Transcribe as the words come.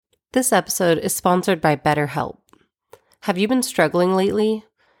This episode is sponsored by BetterHelp. Have you been struggling lately?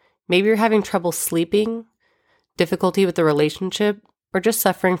 Maybe you're having trouble sleeping, difficulty with the relationship, or just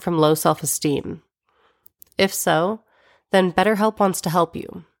suffering from low self-esteem. If so, then BetterHelp wants to help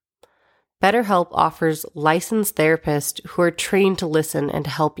you. BetterHelp offers licensed therapists who are trained to listen and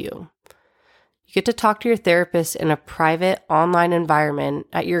to help you. You get to talk to your therapist in a private, online environment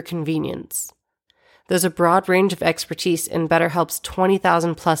at your convenience. There's a broad range of expertise in BetterHelp's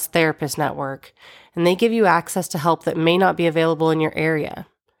 20,000 plus therapist network, and they give you access to help that may not be available in your area.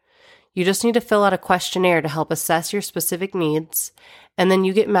 You just need to fill out a questionnaire to help assess your specific needs, and then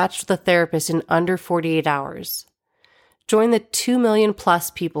you get matched with a therapist in under 48 hours. Join the 2 million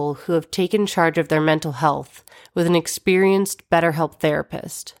plus people who have taken charge of their mental health with an experienced BetterHelp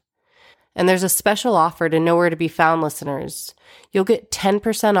therapist. And there's a special offer to Nowhere to Be Found listeners. You'll get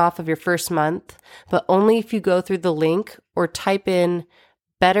 10% off of your first month, but only if you go through the link or type in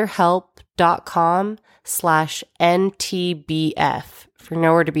betterhelp.com/NTBF for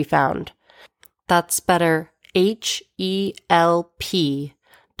Nowhere to Be Found. That's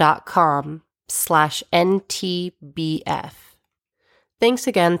betterhelp.com/NTBF. Thanks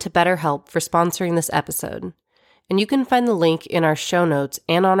again to BetterHelp for sponsoring this episode. And you can find the link in our show notes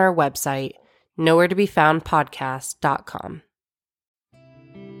and on our website, nowheretobefoundpodcast.com.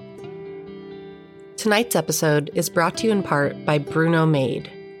 Tonight's episode is brought to you in part by Bruno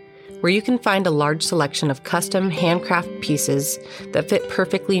Made, where you can find a large selection of custom handcraft pieces that fit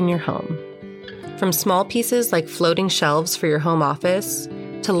perfectly in your home. From small pieces like floating shelves for your home office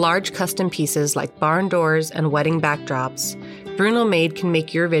to large custom pieces like barn doors and wedding backdrops, Bruno Made can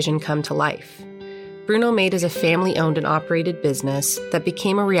make your vision come to life. Bruno Made is a family-owned and operated business that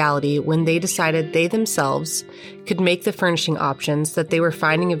became a reality when they decided they themselves could make the furnishing options that they were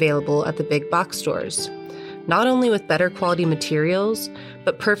finding available at the big box stores, not only with better quality materials,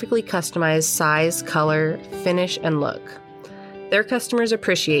 but perfectly customized size, color, finish, and look. Their customers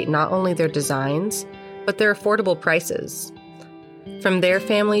appreciate not only their designs, but their affordable prices. From their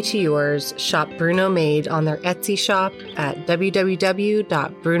family to yours, shop Bruno Made on their Etsy shop at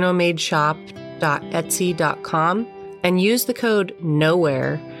www.brunomadeshop.etsy.com and use the code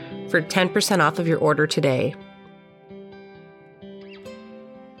NOWHERE for 10% off of your order today.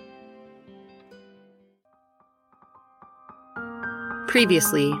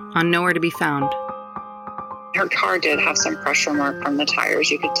 Previously on Nowhere to Be Found. Her car did have some pressure mark from the tires.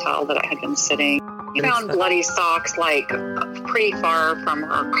 You could tell that it had been sitting. We found bloody socks like pretty far from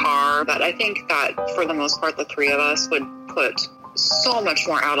her car, but I think that for the most part, the three of us would put so much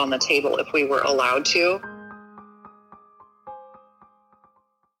more out on the table if we were allowed to.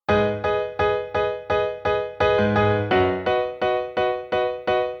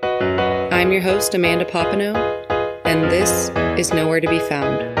 I'm your host, Amanda Papineau, and this is Nowhere to Be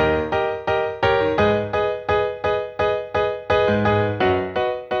Found.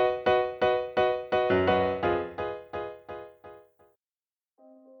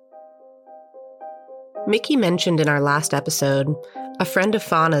 Mickey mentioned in our last episode a friend of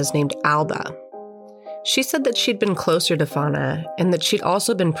Fauna's named Alba. She said that she'd been closer to Fauna and that she'd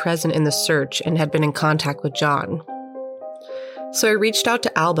also been present in the search and had been in contact with John. So I reached out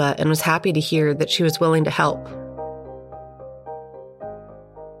to Alba and was happy to hear that she was willing to help.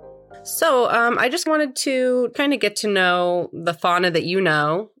 So I just wanted to kind of get to know the Fauna that you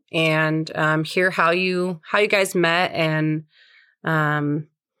know and hear how you guys met and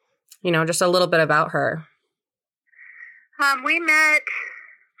just a little bit about her. We met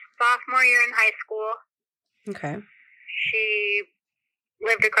sophomore year in high school. Okay. She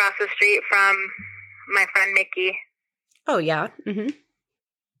lived across the street from my friend Mickey. Oh, yeah. Mm-hmm.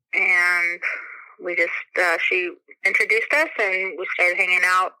 And we just, she introduced us and we started hanging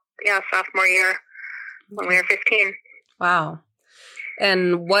out, sophomore year when we were 15. Wow.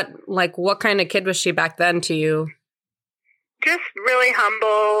 And what kind of kid was she back then to you? Just really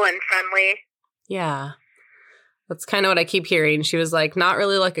humble and friendly. Yeah. That's kind of what I keep hearing. She was not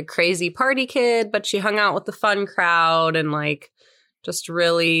really a crazy party kid, but she hung out with the fun crowd and just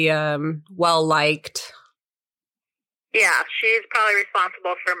really well liked. Yeah, she's probably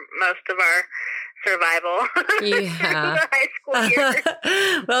responsible for most of our survival. Yeah. The high school years.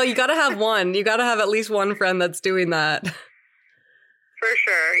 Well, you got to have one. You got to have at least one friend that's doing that. For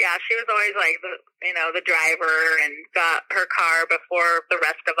sure. Yeah, she was always the driver and got her car before the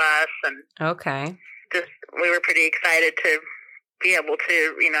rest of us. And okay. we were pretty excited to be able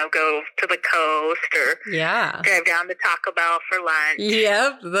to, go to the coast or drive down to Taco Bell for lunch.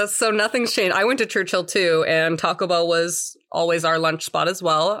 Yep. So nothing's changed. I went to Churchill too, and Taco Bell was always our lunch spot as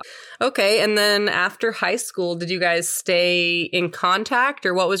well. Okay. And then after high school, did you guys stay in contact,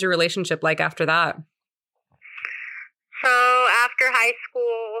 or what was your relationship like after that? So after high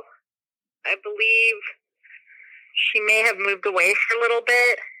school, I believe she may have moved away for a little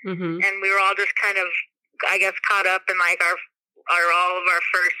bit, and we were all just kind of, I guess, caught up in like all of our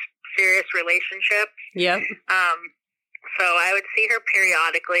first serious relationships. Yep. So I would see her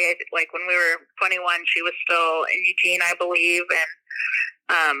periodically. Like when we were 21, she was still in Eugene, I believe,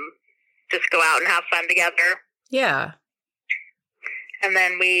 and just go out and have fun together. Yeah. And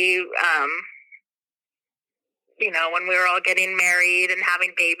then we, when we were all getting married and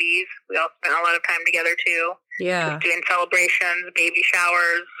having babies, we all spent a lot of time together too. Yeah. Just doing celebrations, baby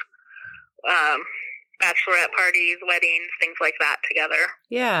showers, bachelorette parties, weddings, things like that together.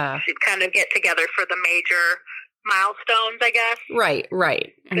 Yeah. You'd kind of get together for the major milestones, I guess. Right.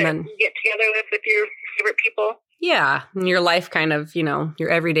 And then you get together with your favorite people. Yeah. And your life kind of, your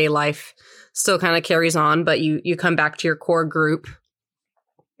everyday life still kind of carries on, but you come back to your core group.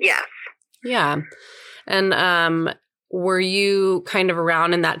 Yes. Yeah. And were you kind of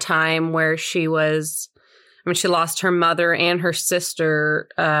around in that time where she lost her mother and her sister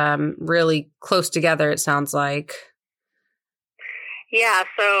really close together, it sounds like? Yeah,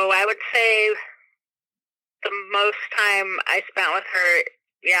 so I would say the most time I spent with her,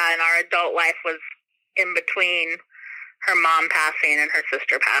 in our adult life was in between her mom passing and her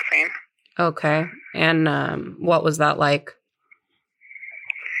sister passing. Okay. And what was that like?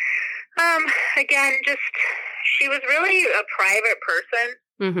 Again, just, she was really a private person.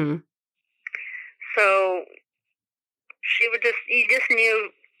 Mm-hmm. So you just knew,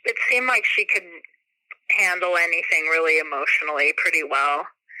 it seemed like she could handle anything really emotionally pretty well.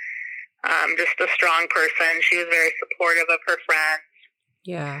 Just a strong person. She was very supportive of her friends.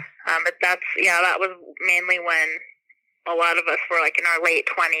 Yeah. But that was mainly when a lot of us were like in our late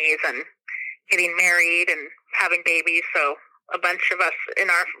 20s and getting married and having babies. So a bunch of us in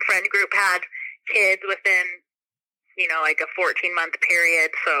our friend group had kids within, like a 14-month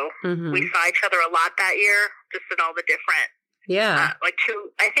period. So we saw each other a lot that year, just at all the different. Yeah.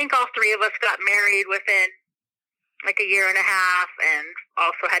 I think all three of us got married within like a year and a half and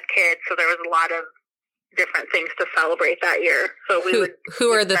also had kids. So there was a lot of different things to celebrate that year. So who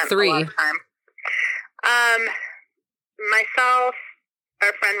are the three? Myself,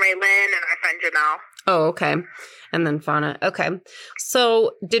 our friend Raylyn, and our friend Janelle. Oh, okay. And then Fauna. Okay.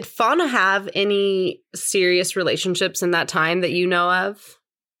 So did Fauna have any serious relationships in that time that you know of?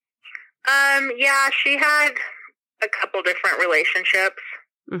 Yeah, she had a couple different relationships.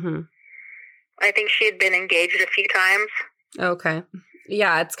 Mm-hmm. I think she had been engaged a few times. Okay.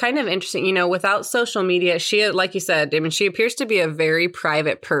 Yeah, it's kind of interesting. Without social media, she, like you said, she appears to be a very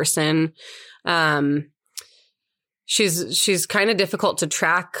private person. She's kind of difficult to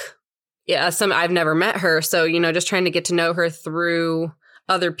track. Yeah, I've never met her. So, just trying to get to know her through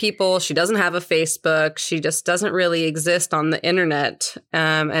other people. She doesn't have a Facebook. She just doesn't really exist on the internet.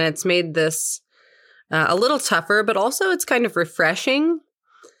 And it's made this a little tougher, but also it's kind of refreshing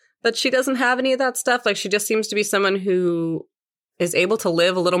that she doesn't have any of that stuff. Like, she just seems to be someone who is able to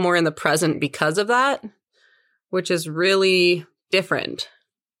live a little more in the present because of that, which is really different.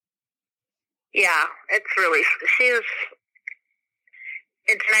 Yeah, it's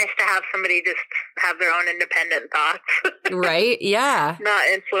nice to have somebody just have their own independent thoughts. Right? Yeah. Not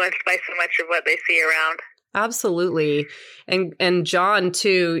influenced by so much of what they see around. Absolutely. And John,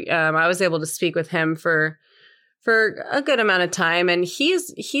 too, I was able to speak with him for a good amount of time. And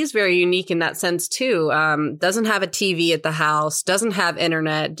he's very unique in that sense, too. Doesn't have a TV at the house, doesn't have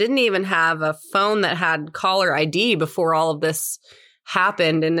internet, didn't even have a phone that had caller ID before all of this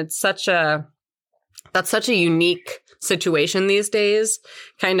happened. And that's such a unique situation these days,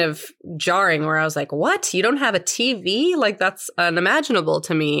 kind of jarring, where I was like, what? You don't have a TV? Like, that's unimaginable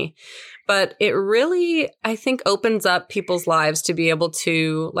to me. But it really, I think, opens up people's lives to be able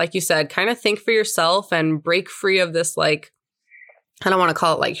to, like you said, kind of think for yourself and break free of this, like, I don't want to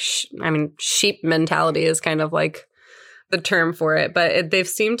call it like, sheep mentality is kind of like the term for it. But they've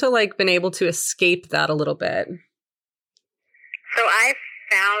seemed to like been able to escape that a little bit. So I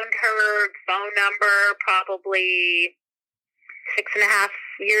found her phone number probably 6.5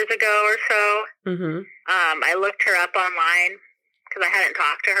 years ago or so. Mm-hmm. I looked her up online because I hadn't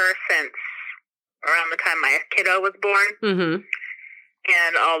talked to her since around the time my kiddo was born. Mm-hmm.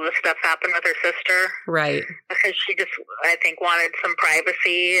 And all the stuff happened with her sister. Right. Because she just, I think, wanted some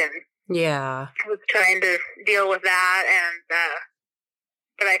privacy and yeah, was trying to deal with that. And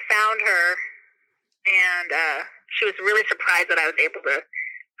but I found her, and she was really surprised that I was able to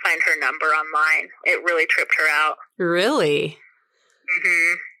find her number online. It really tripped her out. Really?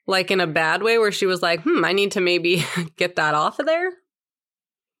 Mm-hmm. Like in a bad way where she was like, I need to maybe get that off of there?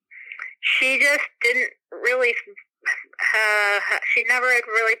 She just didn't really, she never had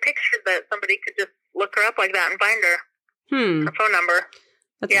really pictured that somebody could just look her up like that and find her. Her phone number.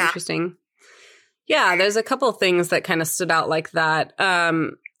 That's interesting. Yeah, there's a couple of things that kind of stood out like that.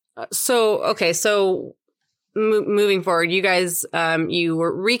 So moving forward, you guys, you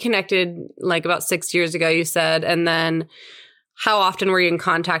were reconnected like about 6 years ago, you said, and then how often were you in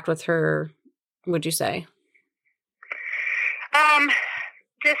contact with her, would you say?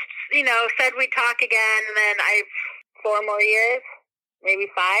 Just, said we'd talk again, and then 4 more years, maybe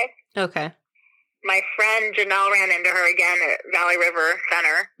 5. Okay. My friend Janelle ran into her again at Valley River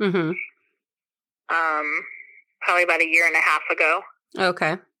Center. Mm-hmm. Probably about 1.5 years ago. Okay.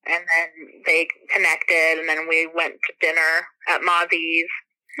 And then they connected, and then we went to dinner at Mozzie's.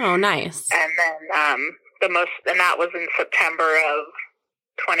 Oh, nice. And then and that was in September of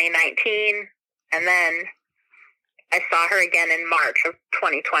 2019. And then I saw her again in March of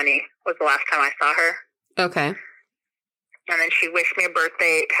 2020 was the last time I saw her. Okay. And then she wished me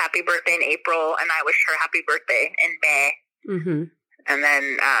happy birthday in April, and I wished her happy birthday in May. Mm-hmm. And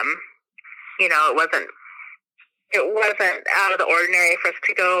then, it wasn't out of the ordinary for us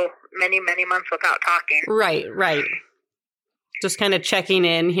to go many, many months without talking. Right. Just kind of checking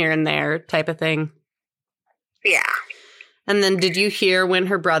in here and there type of thing. Yeah. And then did you hear when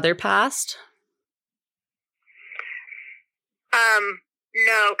her brother passed?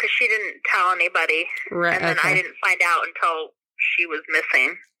 No, because she didn't tell anybody. Right. And then I didn't find out until she was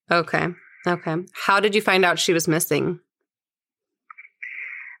missing. Okay. How did you find out she was missing?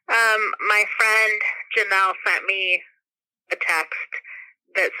 My friend Janelle sent me a text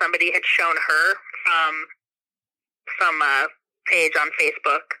that somebody had shown her from some page on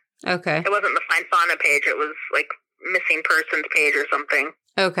Facebook. Okay. It wasn't the Find Fauna page. It was like missing persons page or something.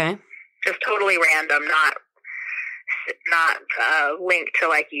 Okay. Just totally random, not linked to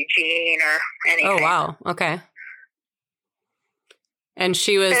like Eugene or anything. Oh, wow. Okay. And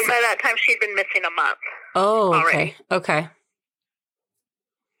she was... And by that time, she'd been missing a month. Oh, already. Okay.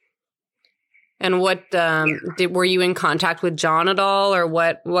 And what, were you in contact with John at all, or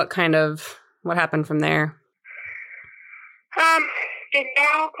what happened from there?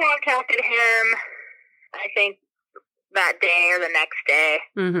 Janelle contacted him, I think, that day or the next day.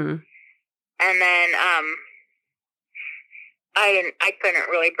 Mm-hmm. And then, I couldn't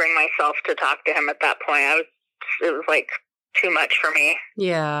really bring myself to talk to him at that point. It was like too much for me.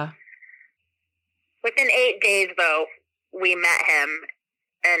 Yeah. Within 8 days, though, we met him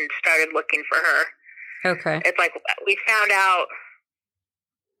and started looking for her. Okay. It's like we found out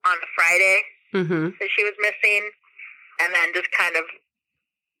on a Friday that she was missing, and then just kind of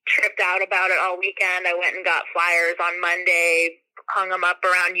tripped out about it all weekend. I went and got flyers on Monday, hung them up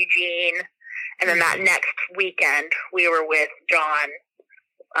around Eugene, and then that next weekend we were with John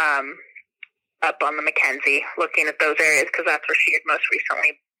up on the Mackenzie looking at those areas because that's where she had most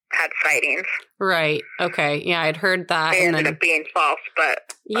recently had sightings. Right. Okay. Yeah, I'd heard that. They ended up being false,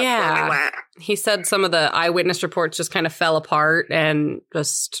 but that's where we went. He said some of the eyewitness reports just kind of fell apart and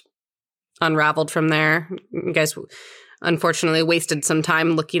just unraveled from there. You guys unfortunately wasted some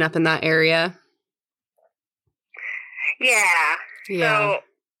time looking up in that area. Yeah. So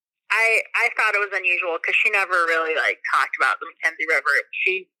I thought it was unusual because she never really talked about the Mackenzie River.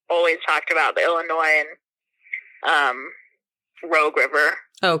 She always talked about the Illinois and Rogue River.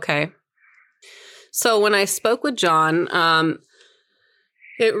 Okay. So when I spoke with John,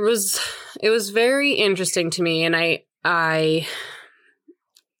 it was very interesting to me, and I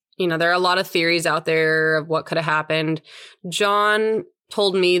there are a lot of theories out there of what could have happened. John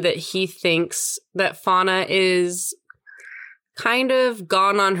told me that he thinks that Fauna is kind of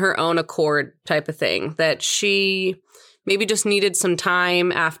gone on her own accord type of thing, that she maybe just needed some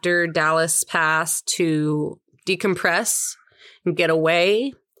time after Dallas passed to decompress and get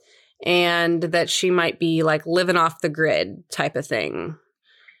away, and that she might be living off the grid type of thing,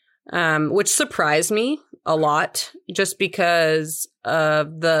 which surprised me a lot just because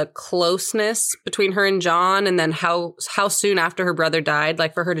of the closeness between her and John, and then how soon after her brother died,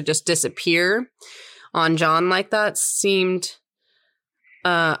 for her to just disappear on John like that seemed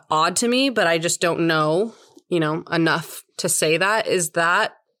odd to me, but I just don't know, enough to say that.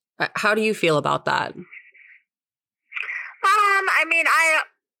 How do you feel about that?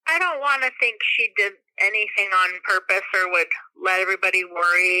 I don't want to think she did anything on purpose or would let everybody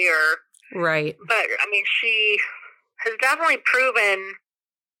worry or... Right. But, she has definitely proven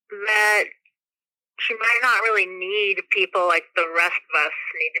she might not really need people like the rest of us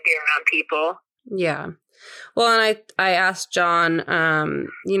need to be around people. Yeah. Well, and I asked John,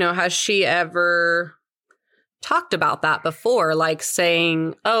 has she ever talked about that before? Like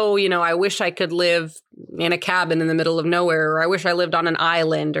saying, oh, I wish I could live in a cabin in the middle of nowhere, or I wish I lived on an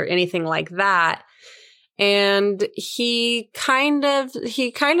island or anything like that. And he kind of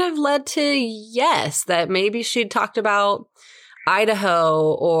led to yes, that maybe she'd talked about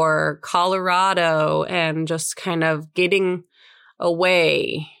Idaho or Colorado and just kind of getting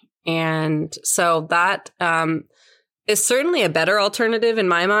away. And so that is certainly a better alternative in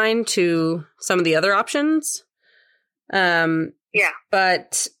my mind to some of the other options.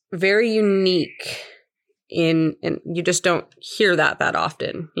 But very unique and you just don't hear that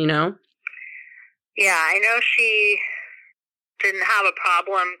often, Yeah, I know she didn't have a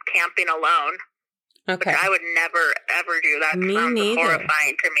problem camping alone. Okay. Which I would never, ever do. That sounds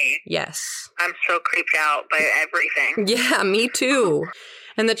horrifying to me. Yes. I'm so creeped out by everything. Yeah, me too.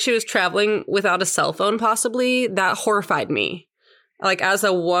 And that she was traveling without a cell phone, possibly, that horrified me. Like, as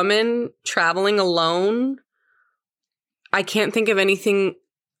a woman traveling alone, I can't think of anything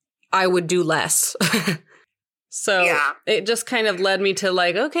I would do less. So It just kind of led me to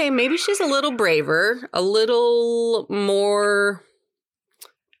like, okay, maybe she's a little braver, a little more,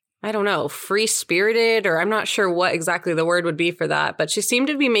 I don't know, free-spirited, or I'm not sure what exactly the word would be for that, but she seemed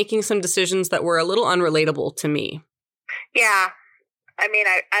to be making some decisions that were a little unrelatable to me. Yeah. I mean,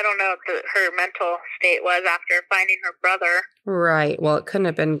 I don't know what her mental state was after finding her brother. Right. Well, it couldn't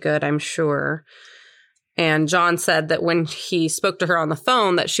have been good, I'm sure. And John said that when he spoke to her on the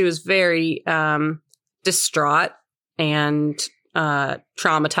phone that she was very distraught and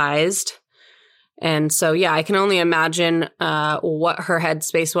traumatized. And so, yeah, I can only imagine what her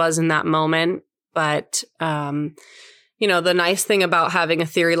headspace was in that moment. But, the nice thing about having a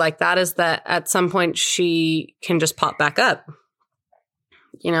theory like that is that at some point she can just pop back up,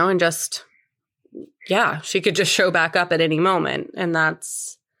 and just, she could just show back up at any moment. And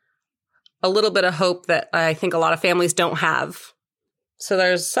that's a little bit of hope that I think a lot of families don't have. So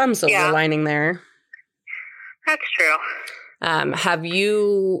there's some silver lining there. That's true. Have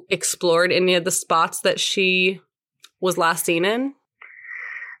you explored any of the spots that she was last seen in?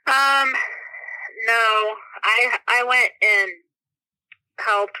 No. I went and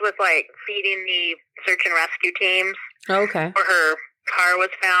helped with like feeding the search and rescue teams. Okay. Where her car was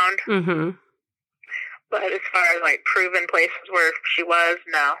found. Mm-hmm. But as far as like proven places where she was,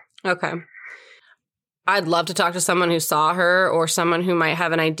 no. Okay. I'd love to talk to someone who saw her or someone who might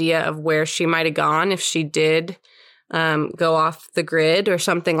have an idea of where she might have gone if she did go off the grid or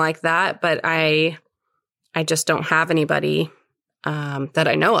something like that. But I just don't have anybody that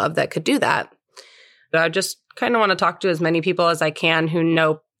I know of that could do that. But I just kind of want to talk to as many people as I can who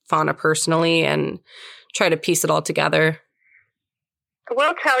know Fauna personally and try to piece it all together. I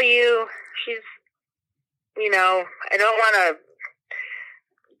will tell you, she's, I don't want to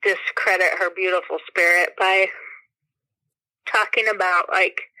discredit her beautiful spirit by talking about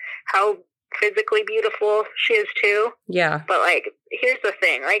like how physically beautiful she is too. Yeah. But like, here's the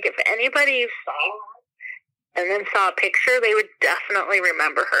thing, like if anybody saw her and then saw a picture, they would definitely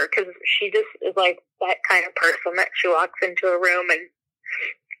remember her because she just is like that kind of person that she walks into a room and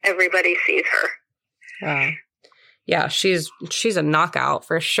everybody sees her. Wow. Yeah, she's a knockout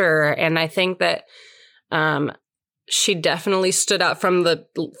for sure. And I think that she definitely stood out from the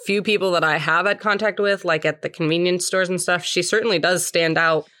few people that I have had contact with, like at the convenience stores and stuff. She certainly does stand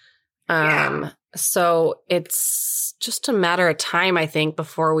out. So it's just a matter of time, I think,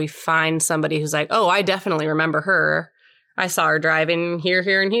 before we find somebody who's like, oh, I definitely remember her. I saw her driving here,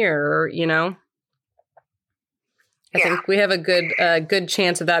 here, and here, or, I think we have a good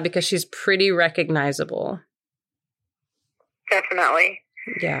chance of that because she's pretty recognizable. Definitely.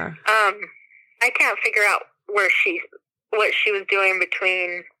 Yeah. I can't figure out what she was doing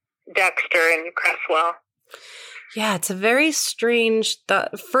between Dexter and Cresswell. Yeah, it's a very strange, the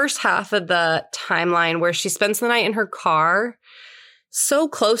first half of the timeline where she spends the night in her car so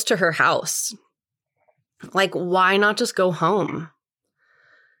close to her house. Like, why not just go home?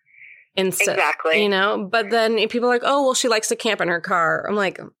 Instead, exactly. But then people are like, oh, well, she likes to camp in her car. I'm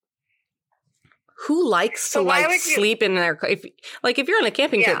like, who likes to sleep in their car? If you're on a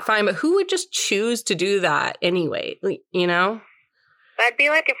camping trip, fine, but who would just choose to do that anyway? That'd be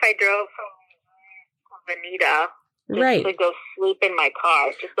like if I drove from Bonita. just to go sleep in my car.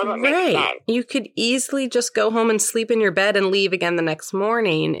 It just doesn't make sense. You could easily just go home and sleep in your bed and leave again the next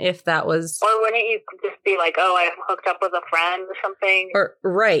morning if that was... Or wouldn't you just be like, oh, I hooked up with a friend or something? Or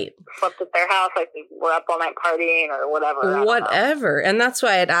Slept at their house, like we're up all night partying or whatever. Whatever. And that's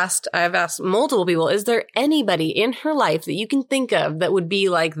why I've asked multiple people, is there anybody in her life that you can think of that would be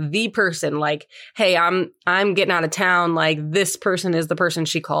like the person? Like, hey, I'm getting out of town. Like, this person is the person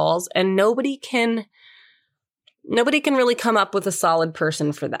she calls. And nobody can really come up with a solid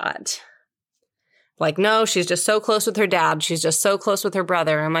person for that. Like, no, she's just so close with her dad. She's just so close with her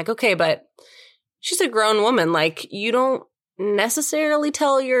brother. I'm like, okay, but she's a grown woman. Like, you don't necessarily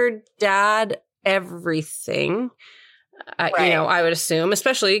tell your dad everything. I would assume,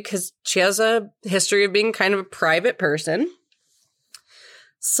 especially because she has a history of being kind of a private person.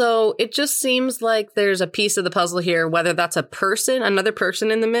 So it just seems like there's a piece of the puzzle here, whether that's another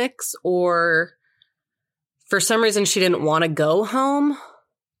person in the mix, or for some reason she didn't want to go home.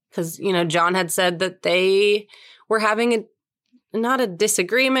 Because, John had said that they were having not a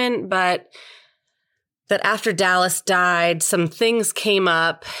disagreement, but that after Dallas died, some things came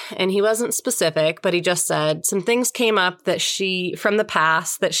up, and he wasn't specific, but he just said some things came up that from the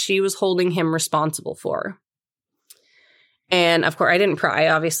past, that she was holding him responsible for. And of course, I didn't pry,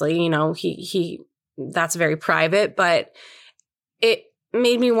 obviously, he that's very private, but it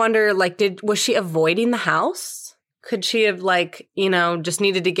made me wonder, like, was she avoiding the house? Could she have, just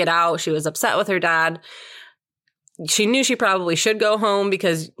needed to get out? She was upset with her dad. She knew she probably should go home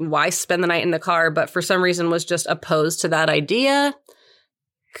because why spend the night in the car, but for some reason was just opposed to that idea.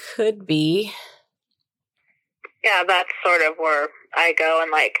 Could be. Yeah, that's sort of where I go.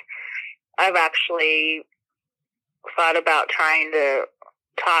 And, I've actually thought about trying to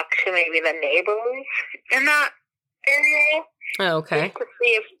talk to maybe the neighbors in that area. Oh, okay. Just to see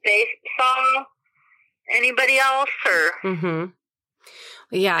if they saw anybody else or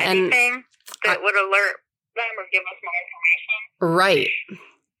anything that would alert them or give us more information. Right.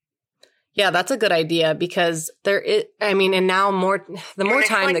 Yeah, that's a good idea because there is, and now the more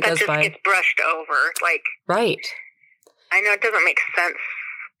time that goes by. Gets brushed over. Right. I know it doesn't make sense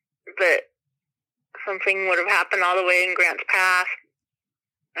that something would have happened all the way in Grants Pass.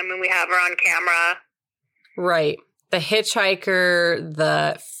 We have her on camera. Right. The hitchhiker,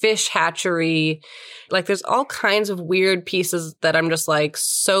 the fish hatchery, there's all kinds of weird pieces that I'm just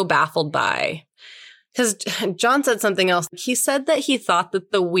so baffled by. Because John said something else. He said that he thought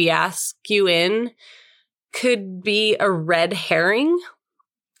that the "we ask you in" could be a red herring.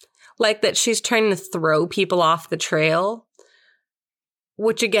 Like that she's trying to throw people off the trail.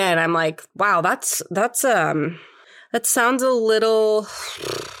 Which again, I'm like, wow, that sounds a little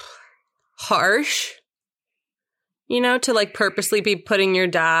harsh. To purposely be putting your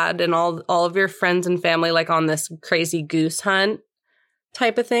dad and all of your friends and family on this crazy goose hunt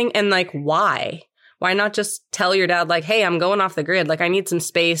type of thing. And why? Why not just tell your dad hey, I'm going off the grid. I need some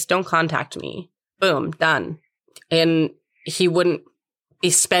space. Don't contact me. Boom, done. And he wouldn't be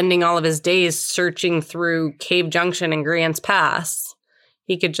spending all of his days searching through Cave Junction and Grants Pass.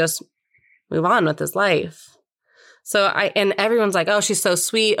 He could just move on with his life. So and everyone's like, oh, she's so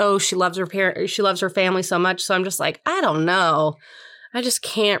sweet. Oh, she loves her parents. She loves her family so much. So I'm just I don't know. I just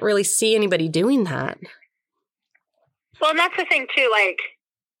can't really see anybody doing that. Well, and that's the thing too.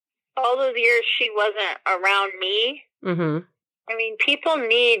 All those years she wasn't around me. Mm-hmm. People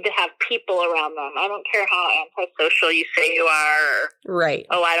need to have people around them. I don't care how antisocial you say you are. Right.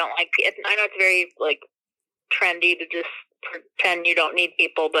 Oh, I don't like people. I know it's very trendy to just pretend you don't need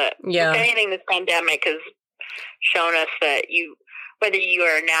people, but if anything, this pandemic has shown us that whether you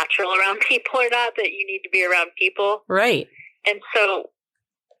are natural around people or not, that you need to be around people. Right. And so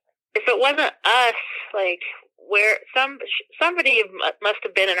if it wasn't us, where somebody must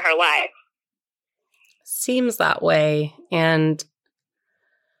have been in her life. Seems that way. And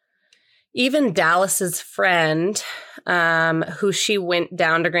even Dallas's friend, who she went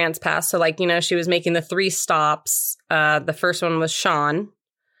down to Grants Pass. So she was making the 3 stops. The first one was Sean.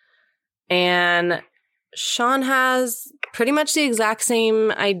 And Sean has pretty much the exact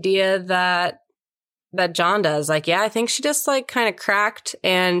same idea that John does. I think she just kind of cracked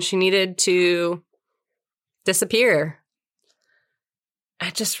and she needed to disappear. I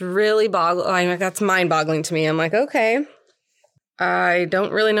just really that's mind-boggling to me. I'm okay. I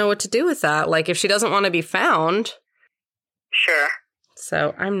don't really know what to do with that. If she doesn't want to be found. Sure.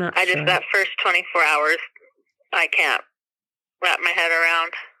 So I'm not sure. Just, that first 24 hours, I can't wrap my head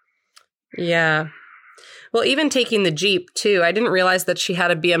around. Yeah. Well, even taking the Jeep, too, I didn't realize that she had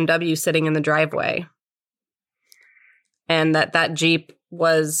a BMW sitting in the driveway. And that Jeep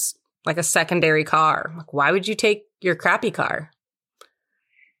was like a secondary car. Like, why would you take your crappy car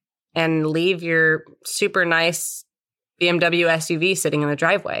and leave your super nice BMW SUV sitting in the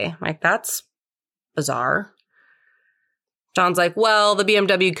driveway? Like, that's bizarre. John's like, well, the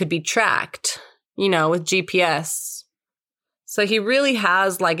BMW could be tracked, with GPS. So he really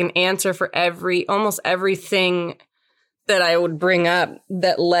has like an answer for almost everything that I would bring up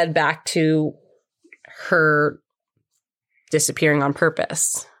that led back to her disappearing on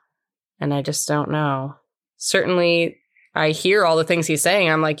purpose. And I just don't know. Certainly, I hear all the things he's saying.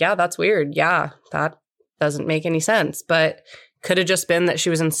 I'm like, yeah, that's weird. Yeah, that doesn't make any sense. But could have just been that she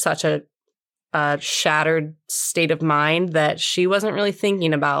was in such a shattered state of mind that she wasn't really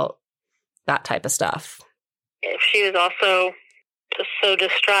thinking about that type of stuff. If she was also just so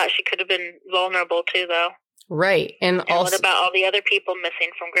distraught, she could have been vulnerable too, though. Right. And also, what about all the other people missing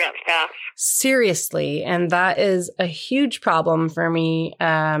from Grants Pass? Seriously. And that is a huge problem for me.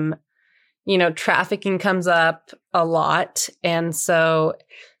 Trafficking comes up a lot. And so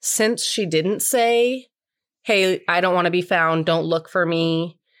since she didn't say, hey, I don't want to be found, don't look for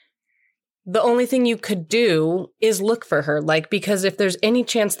me, the only thing you could do is look for her. Like, because if there's any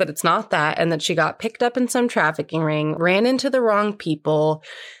chance that it's not that and that she got picked up in some trafficking ring, ran into the wrong people,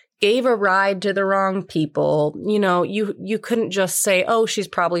 gave a ride to the wrong people, you couldn't just say, oh, she's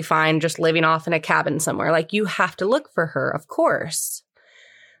probably fine, just living off in a cabin somewhere. Like, you have to look for her, of course.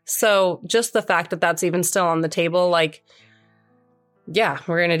 So just the fact that that's even still on the table, like, yeah,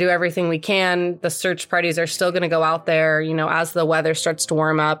 we're going to do everything we can. The search parties are still going to go out there. As the weather starts to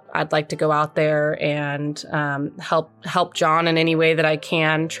warm up, I'd like to go out there and help John in any way that I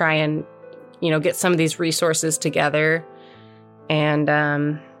can, try and, get some of these resources together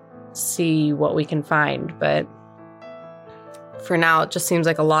and see what we can find. But for now, it just seems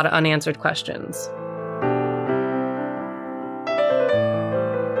like a lot of unanswered questions.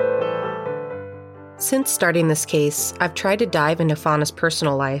 Since starting this case, I've tried to dive into Fauna's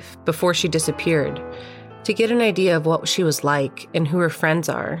personal life before she disappeared to get an idea of what she was like and who her friends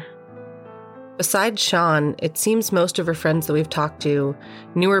are. Besides Sean, it seems most of her friends that we've talked to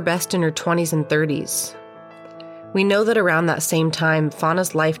knew her best in her 20s and 30s. We know that around that same time,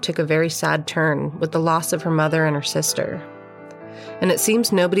 Fauna's life took a very sad turn with the loss of her mother and her sister. And it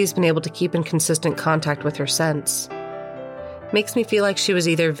seems nobody's been able to keep in consistent contact with her since. Makes me feel like she was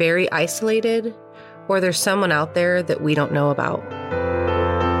either very isolated or there's someone out there that we don't know about.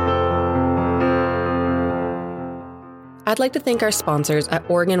 I'd like to thank our sponsors at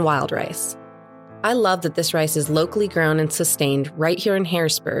Oregon Wild Rice. I love that this rice is locally grown and sustained right here in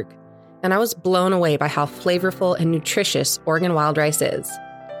Harrisburg, and I was blown away by how flavorful and nutritious Oregon Wild Rice is.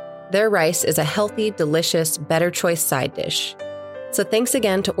 Their rice is a healthy, delicious, better choice side dish. So thanks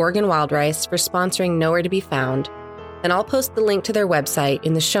again to Oregon Wild Rice for sponsoring Nowhere to Be Found, and I'll post the link to their website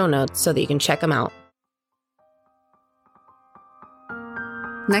in the show notes so that you can check them out.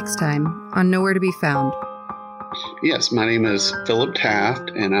 Next time on Nowhere to Be Found. Yes, my name is Philip Taft,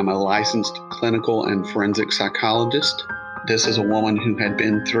 and I'm a licensed clinical and forensic psychologist. This is a woman who had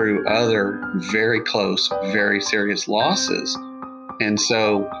been through other very close, very serious losses. And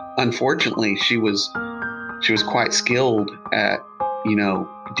so, unfortunately, she was quite skilled at,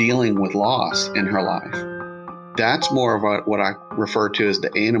 dealing with loss in her life. That's more of what I refer to as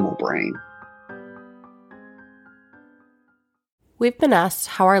the animal brain. We've been asked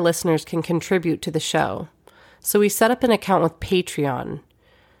how our listeners can contribute to the show, so we set up an account with Patreon.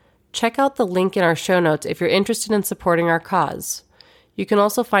 Check out the link in our show notes if you're interested in supporting our cause. You can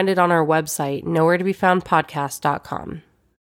also find it on our website, nowheretobefoundpodcast.com.